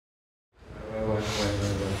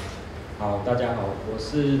好，大家好，我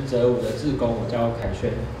是哲武的志工，我叫凯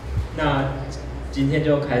旋。那今天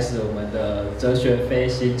就开始我们的哲学非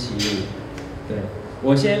星期五。对，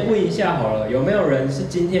我先问一下好了，有没有人是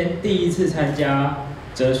今天第一次参加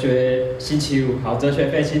哲学星期五？好，哲学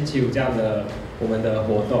非星期五这样的我们的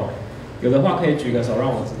活动，有的话可以举个手让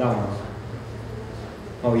我知道吗？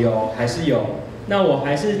哦，有，还是有。那我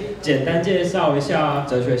还是简单介绍一下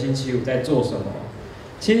哲学星期五在做什么。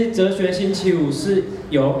其实哲学星期五是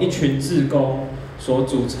由一群志工所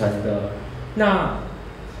组成的。那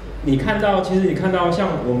其实你看到像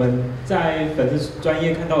我们在粉丝专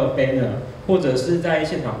页看到的 banner， 或者是在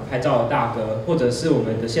现场拍照的大哥，或者是我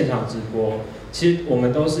们的现场直播，其实我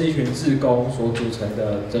们都是一群志工所组成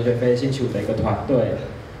的哲学非星期五的一个团队。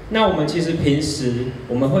那我们其实平时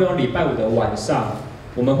我们会用礼拜五的晚上，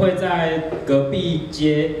我们会在隔壁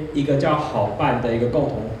街一个叫好办的一个共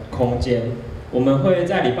同空间。我们会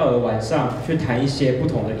在礼拜五的晚上去谈一些不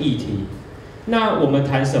同的议题。那我们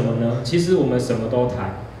谈什么呢？其实我们什么都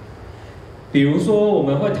谈。比如说，我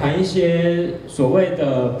们会谈一些所谓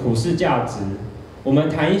的普世价值，我们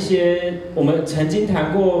谈一些我们曾经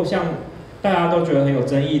谈过像大家都觉得很有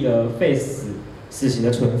争议的废死刑的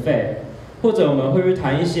存废，或者我们会去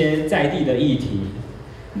谈一些在地的议题，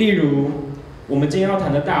例如我们今天要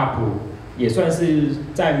谈的大埔，也算是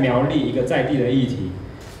在苗栗一个在地的议题。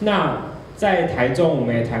那在台中，我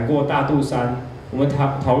们也谈过大肚山，我们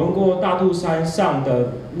讨论过大肚山上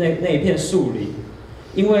的那一片树林，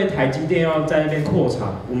因为台积电要在那边扩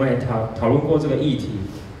厂，我们也讨论过这个议题。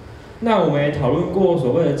那我们也讨论过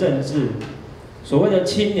所谓的政治，所谓的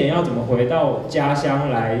青年要怎么回到家乡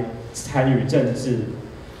来参与政治。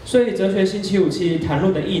所以哲学星期五其实谈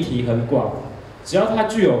论的议题很广，只要它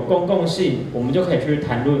具有公共性，我们就可以去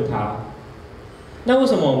谈论它。那为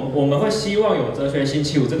什么我们会希望有哲学星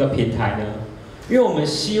期五这个平台呢？因为我们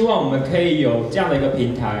希望我们可以有这样的一个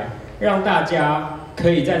平台，让大家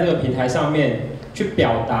可以在这个平台上面去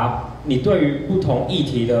表达你对于不同议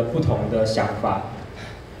题的不同的想法。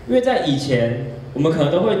因为在以前，我们可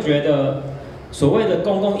能都会觉得所谓的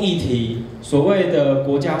公共议题、所谓的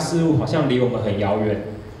国家事务好像离我们很遥远，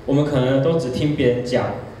我们可能都只听别人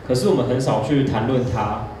讲，可是我们很少去谈论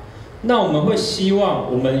它。那我们会希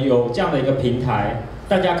望我们有这样的一个平台，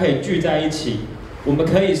大家可以聚在一起，我们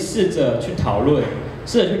可以试着去讨论，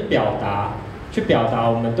试着去表达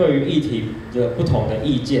我们对于议题的不同的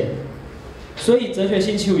意见。所以哲学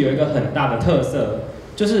星期五有一个很大的特色，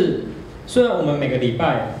就是虽然我们每个礼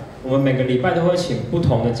拜都会请不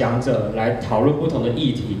同的讲者来讨论不同的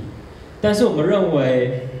议题，但是我们认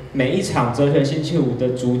为每一场哲学星期五的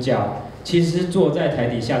主角其实是坐在台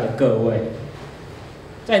底下的各位。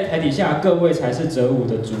在台底下各位才是哲武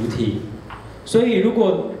的主体，所以如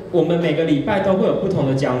果我们每个礼拜都会有不同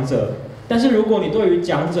的讲者，但是如果你对于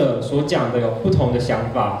讲者所讲的有不同的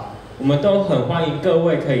想法，我们都很欢迎各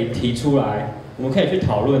位可以提出来，我们可以去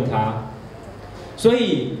讨论它。所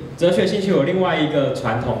以哲学星期五有另外一个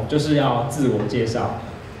传统，就是要自我介绍。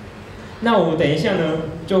那我等一下呢，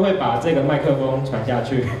就会把这个麦克风传下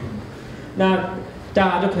去，那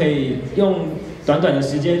大家就可以用短短的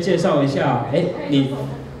时间介绍一下，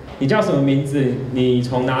你叫什么名字？你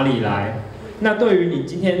从哪里来？那对于你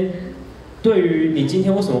今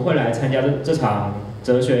天为什么会来参加这场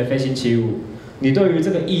哲学非星期五？你对于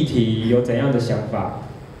这个议题有怎样的想法？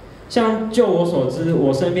像就我所知，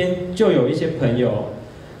我身边就有一些朋友，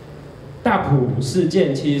大埔事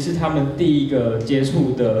件其实是他们第一个接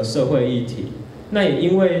触的社会议题。那也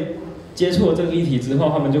因为接触了这个议题之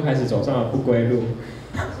后，他们就开始走上了不归路。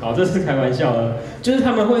好，这是开玩笑的，就是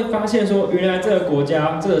他们会发现说，原来这个国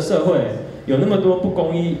家、这个社会有那么多不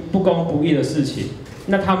公不义的事情，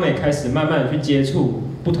那他们也开始慢慢的去接触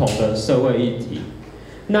不同的社会议题。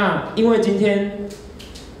那因为今天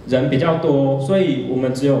人比较多，所以我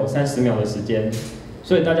们只有30秒的时间，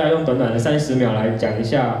所以大家用短短的30秒来讲一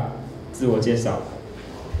下自我介绍。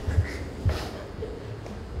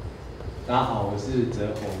大家好，我是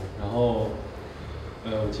哲宏，然后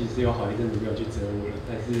其实有好一阵子没有去哲武了，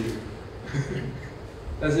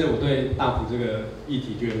但是我对大埔这个议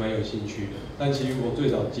题觉得蛮有兴趣的。但其实我最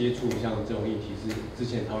早接触像这种议题是之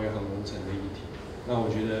前桃园航空城的议题。那我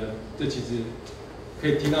觉得这其实可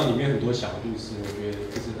以听到里面很多小故事，我觉得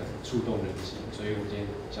这是很触动人心，所以我今天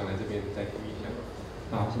想来这边再听一下。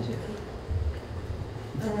好，谢谢。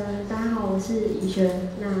大家好，我是怡萱。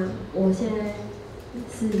那我现在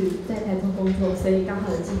是在台中工作，所以刚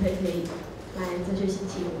好有机会可以来哲学星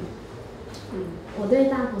期五。我对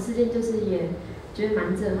大埔事件就是也觉得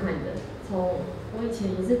蛮震撼的。从我以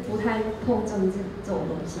前也是不太碰政治这种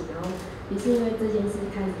东西，然后也是因为这件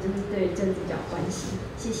事开始就是对政治比较关心。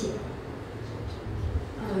谢谢。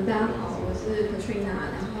大家好，我是 Katrina，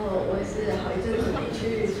 然后我也是好一阵子没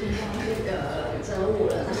去那个哲武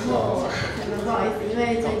了，然后不好意思，因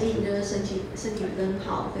为最近就是身体不是很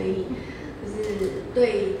好，所以就是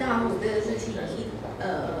对大埔这个事情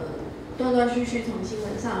断断续续从新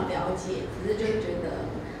闻上了解，只是就觉得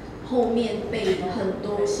后面被很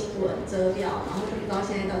多新闻遮掉，然后就不知道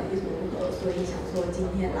现在到底是如何，所以想说今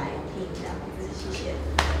天来听这样子，谢谢。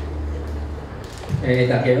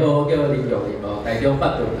大家好，我叫林玉林哦，台中北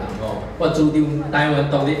屯人哦，我主张台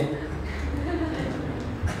湾独立。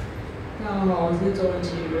大家好，我是周文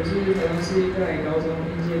琪，我是台中市嘉义高中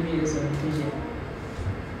应届毕业生，谢谢。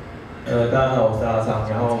大家好，我是阿昌。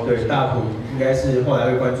然后对大埔应该是后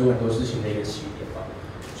来会关注很多事情的一个起点吧，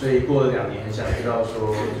所以过了2年，很想知道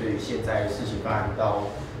说，对现在事情发展到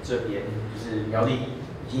这边，就是苗栗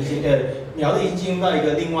已经进入到一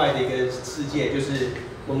个另外的一个世界，就是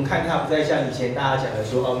我们看它不再像以前大家讲的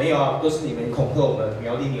说，没有啊，都是你们恐吓我们，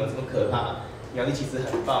苗栗没有这么可怕，苗栗其实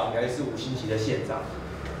很棒，苗栗是5星级的县长。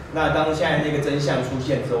那当现在那个真相出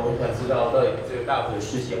现之后，我想知道到底这个大埔的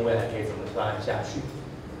事件未来可以怎么发展下去。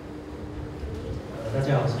大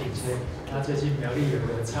家好，我是尹谦。那最近苗栗有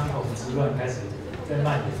个仓皇之乱开始在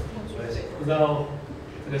蔓延，不知道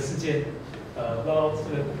这个事件，不知道这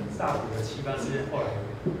个大埔的718事件后来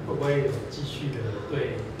会不会有继续的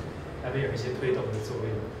对那边有一些推动的作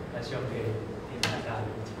用？那希望可以听大家的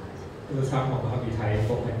意见。这个仓皇好比台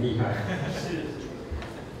风很厉害。是。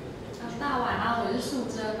大家晚安，我是素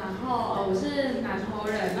贞，然后我是南投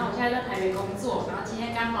人，那我现在在台北工作，然后今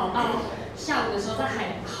天刚好到下午的时候在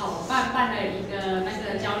好办了一个那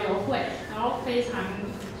个交流会，然后非常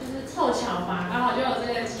就是凑巧吧，刚好就有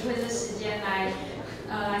这个机会、这个时间来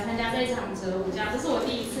参加这一场哲武家，这是我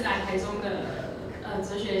第一次来台中的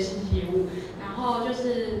哲学星期五，然后就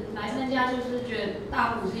是来参加，就是觉得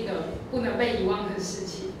大埔是一个不能被遗忘的事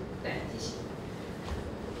情，对，谢谢。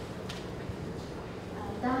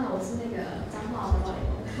大家好，我是那个彰化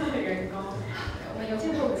的员工，我们有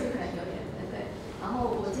见过，可能有点对。然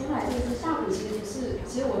后我今天来这个是大埔，其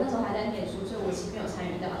实我那时候还在念书，所以我其实没有参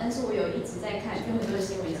与到，但是我有一直在看，就很多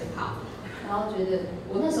新闻一直跑，然后觉得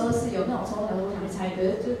我那时候是有那种冲动，我想去参与，可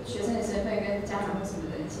是就学生的身份跟家长或什么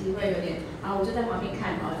的，其实会有点，然后我就在旁边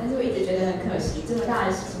看好了，但是我一直觉得很可惜，这么大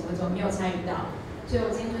的事情我怎么没有参与到？所以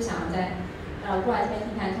我今天就想在。过来这边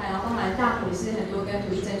听看看，然后当然大埔也是很多跟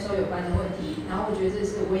土地征收有关的问题，然后我觉得这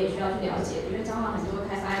是我也需要去了解的，因为彰化很多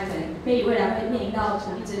开发案可能maybe未来会面临到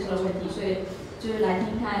土地征收的问题，所以就是来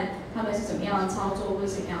听看他们是怎么样操作或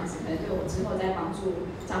是什么样子，可能对我之后在帮助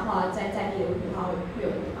彰化在地的问题的话会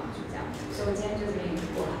有一个帮助这样，所以我今天就这边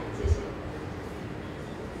过来，谢谢。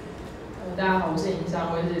大家好，我是尹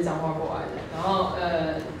尚，我也是彰化过来的，然后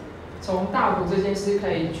从大埔这件事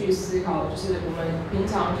可以去思考，就是我们平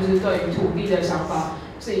常就是对于土地的想法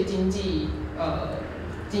是以经济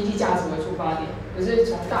价值为出发点，可是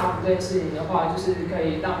从大埔这件事情的话，就是可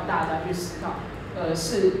以让大家去思考，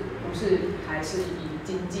是不是还是以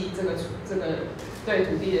经济这个对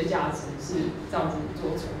土地的价值是这样子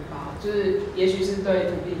做出发，就是也许是对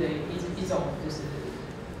土地的一种就是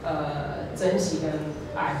珍惜跟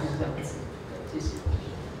爱护这样子，谢谢。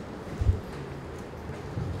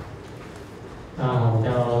大家好，我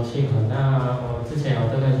叫庆恒。那我之前有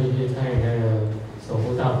断断续续参与那个守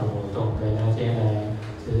护大埔活动，对，那今天来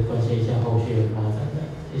就是关心一下后续的发展的，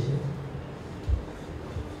谢谢。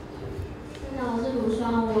大家好，我是卢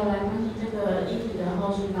双，我来关心这个议题的后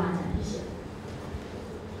续发展，谢谢。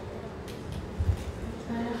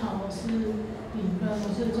大家好，我是敏芬，我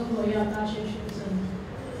是中国医药大学学生，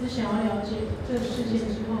是想要了解这个事件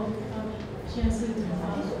之后，到底现在是怎么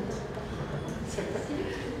发展？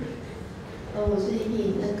我是一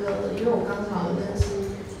批因为我刚好认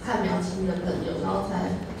识汉苗青的朋友，然后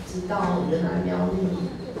才知道原来苗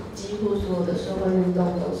栗几乎所有的社会运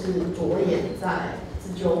动都是着眼在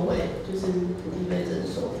自救会，就是土地被征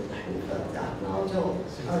收的部分这样，然后就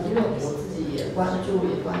因为我自己也关注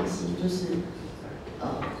也关心，就是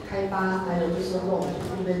开发还有就是跟我们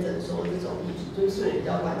土地被征收这种议题，就是我比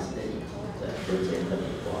较关心的议题，对，就今天特别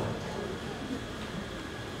过来。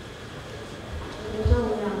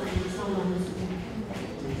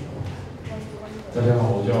大家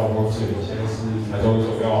好，我叫汪志伟，现在是台中一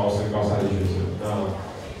所要升高3的学生。那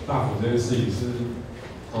大埔这件事情是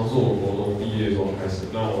刚是我国中毕业的时候开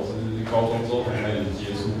始，那我是高中之后才开始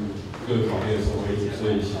接触各方面的社会议题，所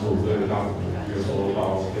以其实我对大埔有受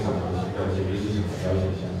到非常关心，那前面是想了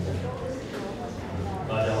解一下。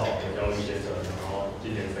大家好，我叫陆先生，然后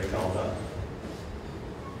今年升高3。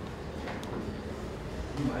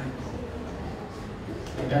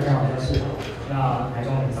大家好，我是那台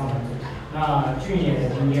中人上班族。那去年的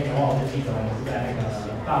今天的话，我就记得我是在那个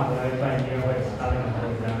大埔那边办音乐会，大家可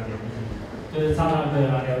能都在那边。就是畅畅的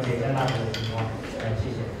了解一下大埔的情况。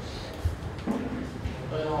谢谢。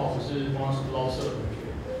大家好，我是公安署捞社的同学。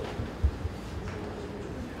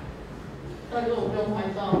大哥，我不用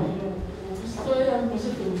拍照，因为我虽然不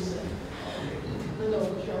是赌神，这个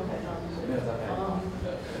我不需要拍照。没有在拍。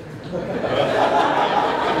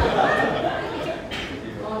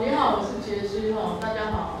你好，我是杰西哈，大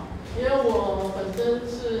家好。因为我本身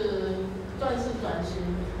是算是转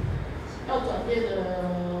型要转变的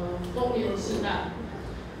中年世代，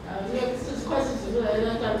因为快40岁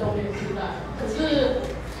了，在中年世代。可是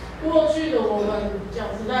过去的我们讲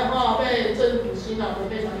实在话，被政府洗脑的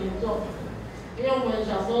非常严重。因为我们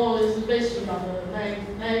小时候是被洗脑的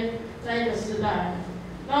那一个时代，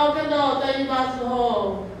然后看到在18之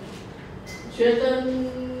后，学生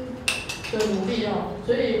的努力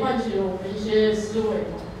所以唤起了我们一些思维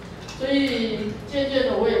所以渐渐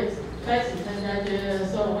的我也开始参加一些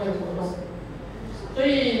社会活动，所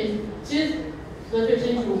以其实哲学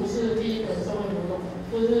星期五不是第一个社会活动，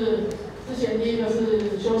就是之前第一个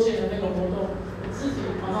是休闲的那个活动，我自己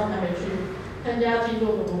跑到台北去参加记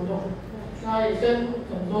录的活动。那也跟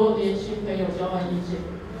很多年轻朋友交换意见。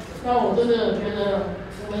那我真的觉得，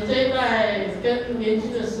我们这一代跟年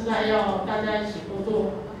轻的时代要大家一起合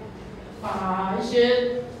作，把一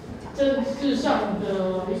些政治上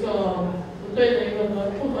的一个不对的一个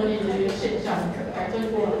不合理的一个现象改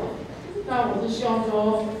正过来。那我是希望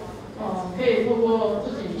说，可以透过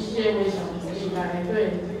自己一些微小的努力来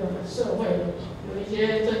对这个社会有一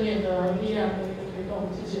些正面的力量的一个推动。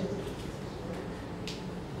谢谢。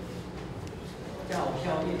叫我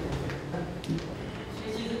宵夜，所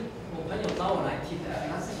以其实我朋友找我来听的，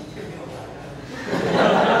他自己却没有来。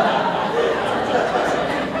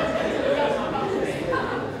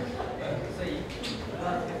所以我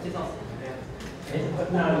要介绍什么这样子？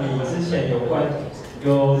那你之前有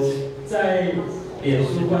在脸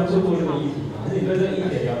书关注过这个议题吗？还是你对这个议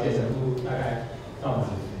题的了解程度大概到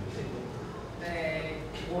哪里？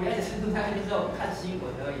我了解程度大概就是有看新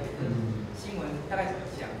闻而已，新闻大概怎么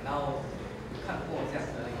讲，然后。看过这样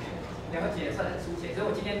的了解算很粗浅，所以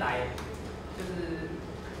我今天来就是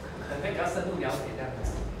可能会比较深入了解这样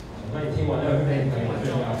子。那你听完了会很有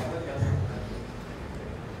重要。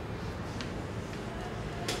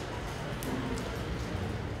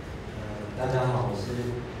大家好，我是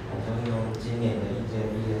今年的一届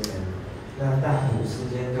毕业生。那大埔事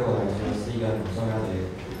件对我来说是一个很重要的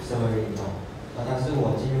社会运动，它是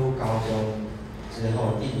我进入高中之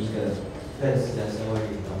后第一个认识的社会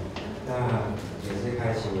运动。那也是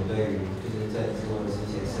开启我对于就是政治或者是一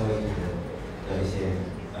些社会议题的一些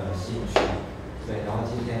兴趣，对。然后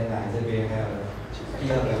今天来这边还有第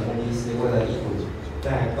二个目的是为了一睹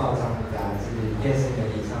在报章、杂志、电视媒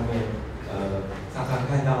体上面常常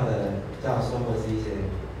看到的教授或是一些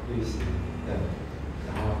律师等，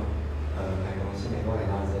然后很荣幸能够来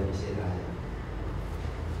到这里，谢谢大家。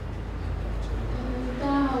大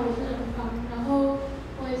家好，我是任芳，然后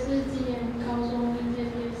我也是今年高中应届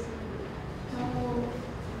毕业生。然后，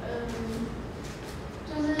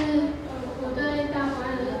我对大埔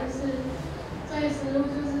案的认识最深入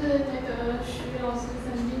就是那个徐老师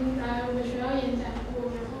曾经来我们学校演讲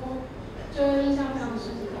过，然后就印象非常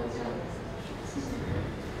深刻这样子。谢谢。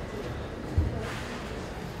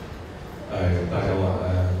大家晚安。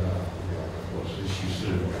我是徐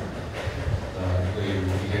世荣。因为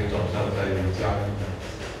明天早上在嘉义，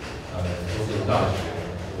中正大学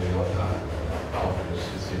我要谈大埔的事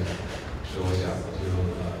件。所以我想就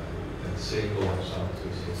先一个晚上就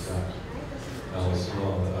先下去。那我希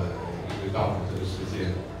望因为大埔这个事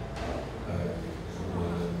件，我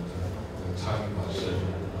参与蛮深。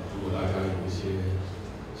如果大家有一些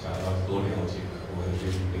想要多了解的，我很愿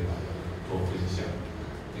意跟大家多分享。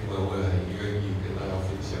另外，我也很愿意跟大家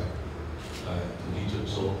分享，土地征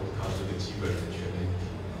收它是个基本人权的议题。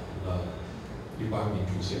一般民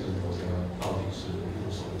主宪政国家到底是用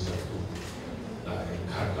什么角度来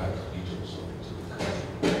看待土地征收这个课题？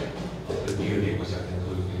这第二点，我想跟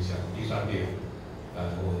各位分享。第三点，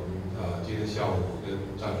我们今天下午跟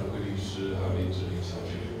张春辉律师还有林志玲小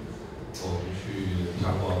姐，我们去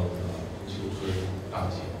探望彭秀春大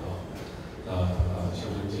姐秀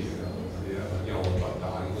春姐要我转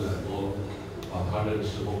达，因为很多她认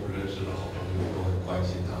识或不认识的好朋友都很关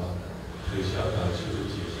心她，所以秀春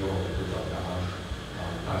姐希望我们转达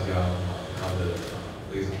大家她的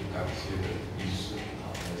非常感谢的意思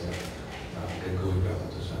我想跟各位表达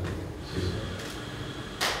这3点，谢谢。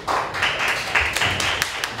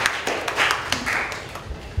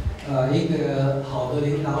一个好的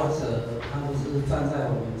领导者，他不是站在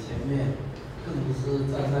我们前面，更不是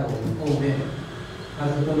站在我们后面，他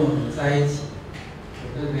是跟我们在一起。我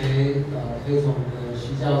认为，推崇的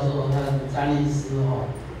徐教授他詹医师我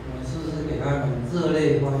们是不是给他们热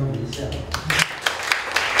烈欢迎一下？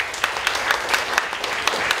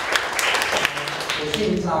我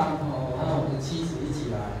姓张和我的妻子一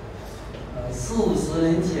起来，40-50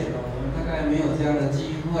年前我们大概没有这样的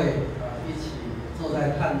机会一起坐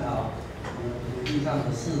在探讨土地上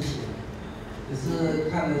的事情。只是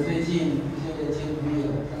看了最近一些年轻朋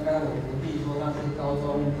友，刚刚我隔壁说他是高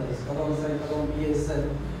中生、高中毕业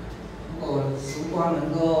生，如果时光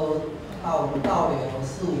能够倒流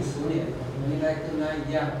40-50年，我们应该跟他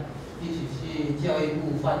一样，一起去教育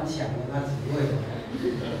部翻墙的那几位。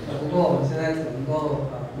不过我们现在只能够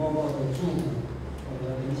默默的祝福我们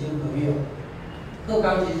的年轻朋友。课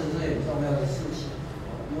纲其实是很重要的事情，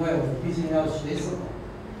因为我们毕竟要学什么。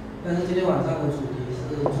但是今天晚上的主题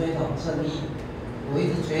是追讨正义。我一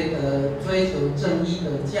直觉得追求正义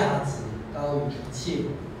的价值高于一切，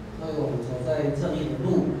所以我们走在正义的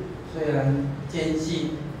路，虽然艰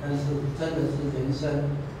辛，但是真的是人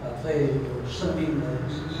生最有生命的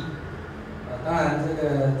意义。当然，这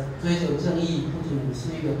个追求正义不仅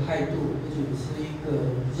是一个态度，不仅是一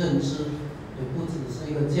个认知，也不只是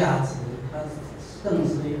一个价值，它更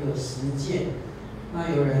是一个实践。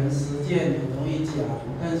那有人实践很容易讲，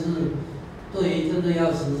但是对于真正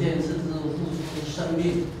要实践，甚至付出生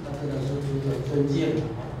命，那真的是值得尊敬的。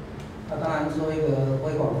那当然做一个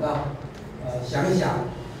微广告，想想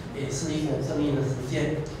也是一个正义的实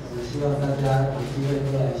践。我们希望大家有机会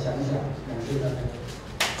都来想想，感谢大家。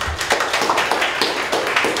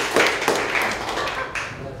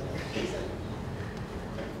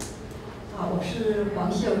我是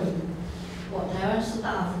黄秀仪，我台湾师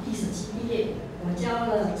大历史系毕业，我教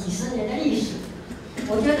了几10年的历史。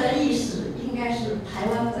我觉得历史应该是台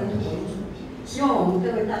湾本土为主，希望我们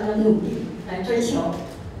各位大家努力来追求。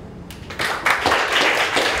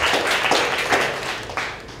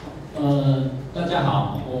大家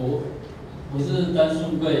好，我是詹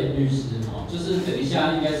顺贵律师就是等一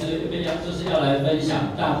下应该是要来分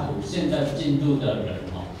享大埔现在进度的人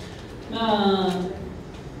那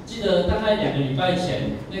记得大概2个礼拜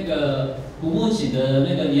前，那个古墓井的那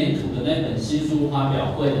个粘土的那本新书发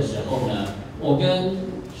表会的时候呢，我跟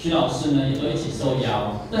徐老师呢也都一起受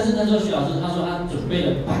邀，但是那时候徐老师他说他准备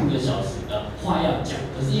了半个小时的话要讲，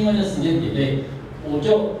可是因为那时间delay，我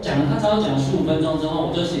就讲了，他只要讲15分钟之后，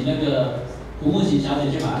我就请那个古墓井小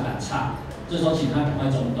姐去把它打岔，这时候请他赶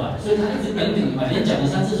快中断，所以他一直耿耿于怀，连讲了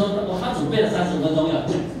3次说，他准备了35分钟要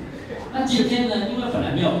讲。那今天呢，因为本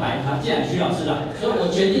来没有排他，既然徐老师来，所以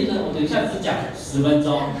我决定呢，我等一下只讲10分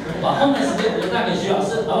钟，把后面时间我就带给徐老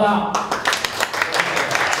师，好不好？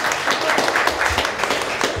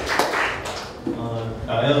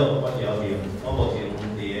大家好，我是姚平，我目前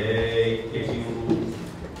伫个下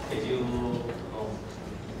周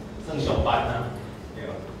算上班啦，对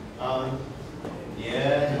吧？伫个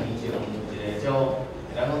2年前一个叫，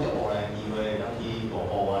咱讲叫乌来机会，咱去大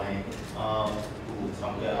埔安尼，有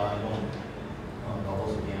参加迄种大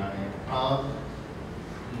埔事件安尼，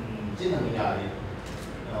这2年来，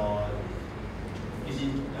其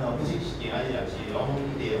实不是事件，也是拢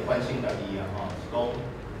一直反省家己是讲。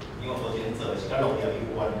因为目前做是甲农业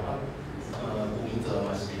有关有民做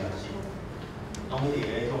嘛是拢一直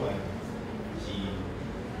咧种的是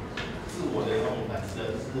自我的那种反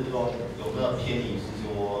思，是说有没有偏离，是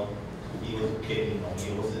说土地或是偏离农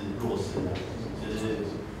业或是弱势的，就是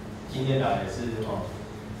今天来是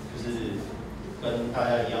就是跟大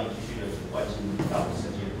家一样继续的去关心大埔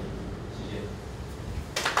事件，谢谢。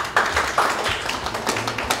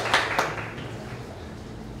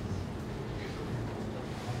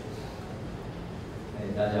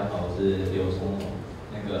大家好，我是刘聪宏。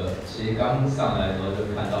其实刚上来的时候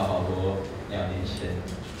就看到好多2年前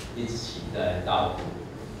一起在大埔，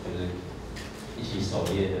就是一起守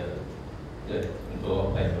夜的，对，很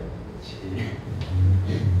多朋友。其实，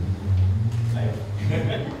还有，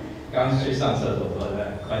刚去上厕所都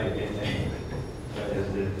在快点变累，对，就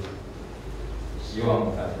是希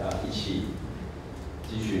望大家一起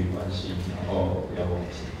继续关心，然后不要忘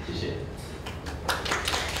记，谢谢。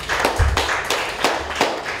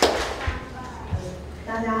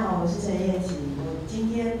大家好，我是陈燕琪。我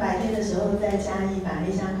今天白天的时候在嘉义板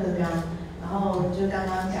类乡课纲，然后就刚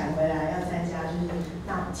刚赶回来要参加就是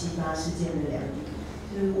大埔718事件的2年。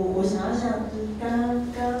就是我想要像就是刚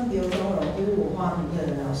刘宗荣就是我画评课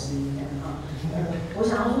的老师一样我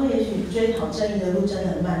想要说，也许追讨正义的路真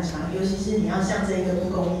的很漫长，尤其是你要向这一个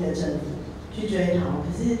不公义的政府去追讨。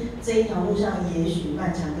可是这一条路上也许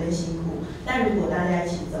漫长跟辛苦，但如果大家一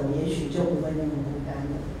起走，也许就不会那么孤单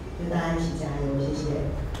了。就大家一起加油，谢谢。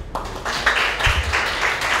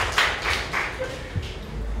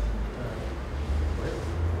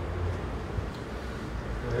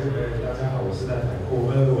喂，大家好，我是戴海阔。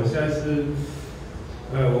我现在是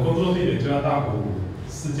我工作地点就在大埔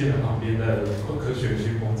事件的旁边的科学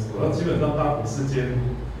区工作。然后基本上大埔事件，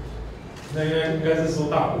那应该是说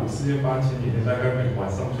大埔事件发生前几天，大概每晚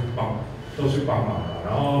上都去帮忙嘛。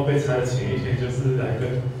然后被拆的前一天，就是来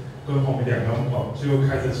跟旁边两个网就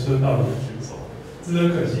开着车道的举手。只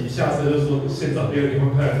很可惜，一下车就说县长第二天会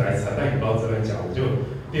派人来拆，但也不知道真的假的。就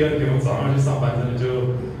第二天我早上去上班，真的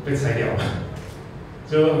就被拆掉了。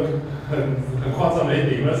就很夸张的一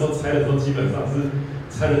点，那时候拆的时候基本上是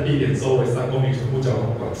拆的地点周围3公里全部交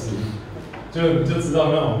通管制，就知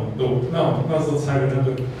道那时候拆的那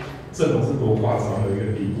个阵容是多夸张的一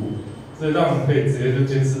个地步，所以让人可以直接就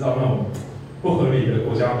监视到那种不合理的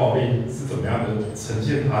国家暴力是怎么样的呈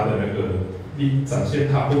现它的那个展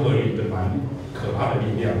现它不合理的蛮可怕的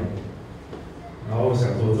力量。然后我想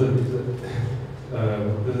说这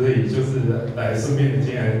里就是来顺便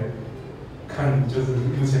进来看就是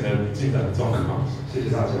目前的进展的状况，谢谢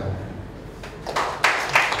大家。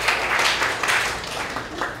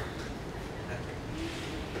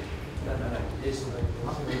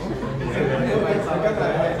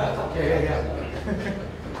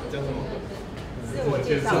叫什么？自我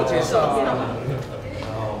介绍。然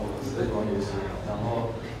后我是王律师，然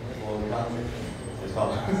后我刚介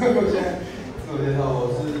绍了，我现在自我介绍，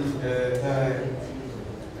我是在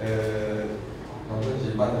农政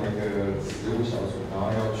局办成一个实务小组，然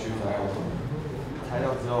后要去摘要拆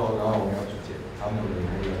掉之后，然后我们要去检他们的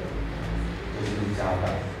那个就是家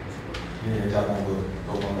当，因为家当都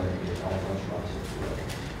放在里面，然后我要去把它写出来。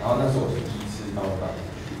然后那是我第一次到大埔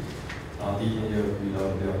去，然后第一天就遇到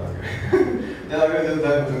廖大哥，廖大哥就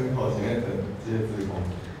在门口前面等这些志工，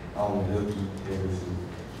然后我们就第一天就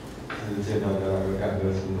是见到廖大哥干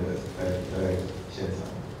热心的在现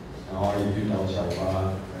场。然后也遇到小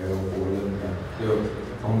巴，还有国任的，就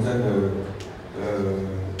同生的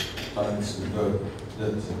班职的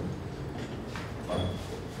认证，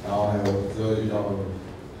然后还有之后遇到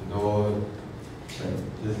很多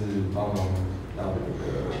就是帮忙大埔的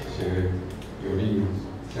一些有利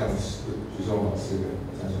像举重老师的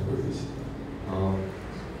战术规律师，然后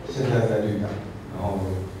现在在绿党，然后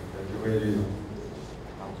就会绿党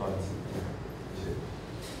当专职，谢谢。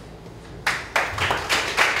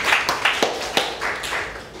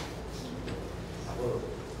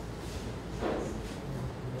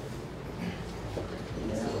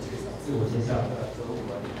自我介绍，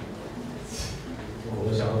我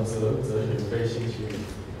们想要哲学非兴趣，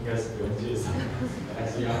应该是不用介绍，还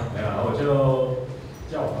是要我就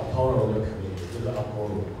叫我Apollo 就可以，就是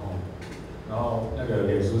Apollo 哦。然后那个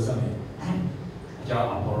脸书上面叫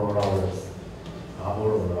Apollo Lawrence， 阿波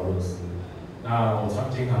罗劳伦斯。那我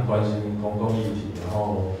经常关心公共议题，然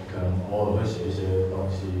后可能偶尔会写一些东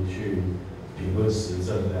西去评论时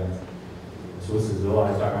政这样子。除此之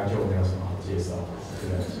外，大概就没有什么好介绍。对。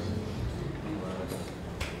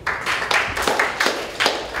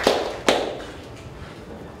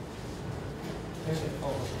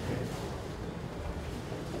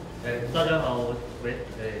大家好，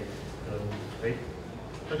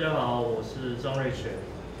大家好，我是张瑞全，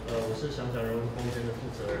我是想想人文空间的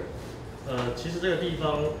负责人。其实这个地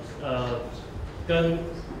方，跟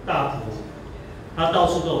大埔，它到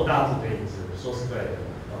处都有大埔的影子。说实在的，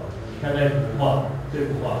你看那幅画，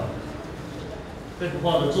这幅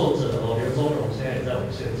画的作者刘宗荣现在也在我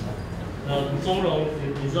们现场。宗荣，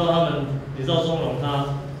你知道宗荣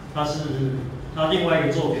他另外一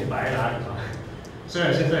个作品摆在哪里吗？虽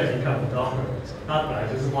然现在已经看不到了，他本来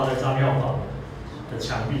就是画在张药房的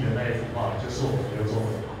墙壁的那一幅画，就是我们刘宗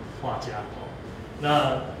荣画家。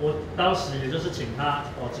那我当时也就是请他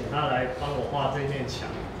来帮我画这面墙，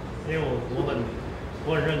因为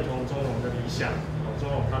我很认同宗荣的理想，宗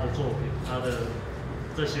荣他的作品，他的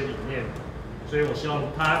这些理念，所以我希望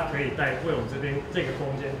他可以为我们这个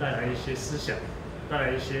空间带来一些思想，带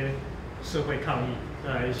来一些社会抗议，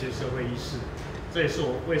带来一些社会意识。这也是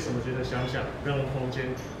我为什么觉得想想人文空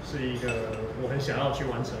间是一个我很想要去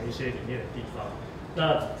完成一些理念的地方。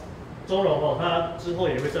那宗荣他之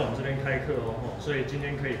后也会在我们这边开课所以今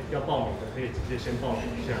天要报名的可以直接先报名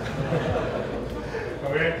一下。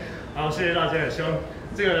OK， 好，谢谢大家，也希望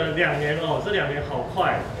这个2年这2年好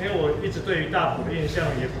快，因为我一直对于大埔的印象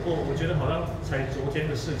也不过，我觉得好像才昨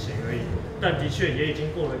天的事情而已，但的确也已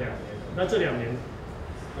经过了2年了。那这2年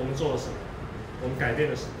我们做了什么？我们改变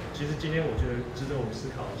了什么？其实今天我觉得值得我们思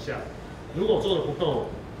考一下。如果做的不够，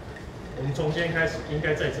我们从今天开始应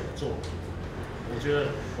该再怎么做？我觉得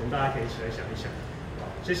我们大家可以一起来想一想。好，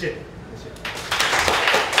谢谢，谢谢。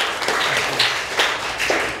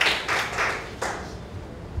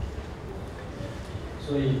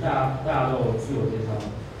所以大家都有自我介绍。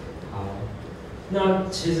好，那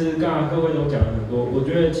其实刚刚各位都讲了很多，我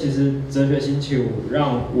觉得其实哲学星期五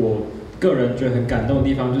让我个人觉得很感动的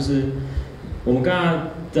地方，就是我们刚刚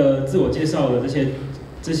的自我介绍的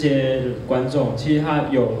这些观众，其实他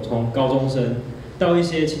有从高中生到一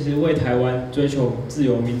些其实为台湾追求自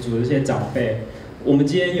由民主的这些长辈，我们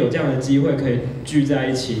今天有这样的机会可以聚在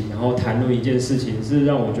一起，然后谈论一件事情，是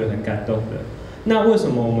让我觉得很感动的。那为什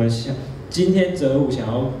么我们今天哲五想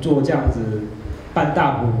要做这样子办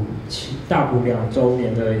大埔2周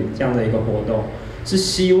年的这样的一个活动，是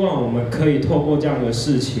希望我们可以透过这样的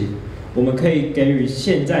事情，我们可以给予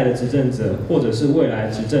现在的执政者或者是未来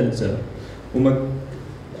执政者，我们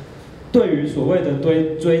对于所谓的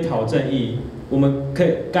追讨正义，我们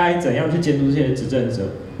该怎样去监督这些执政者？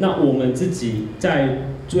那我们自己在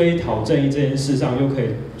追讨正义这件事上，又可以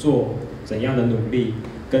做怎样的努力，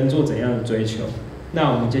跟做怎样的追求？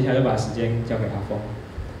那我们接下来就把时间交给阿峰。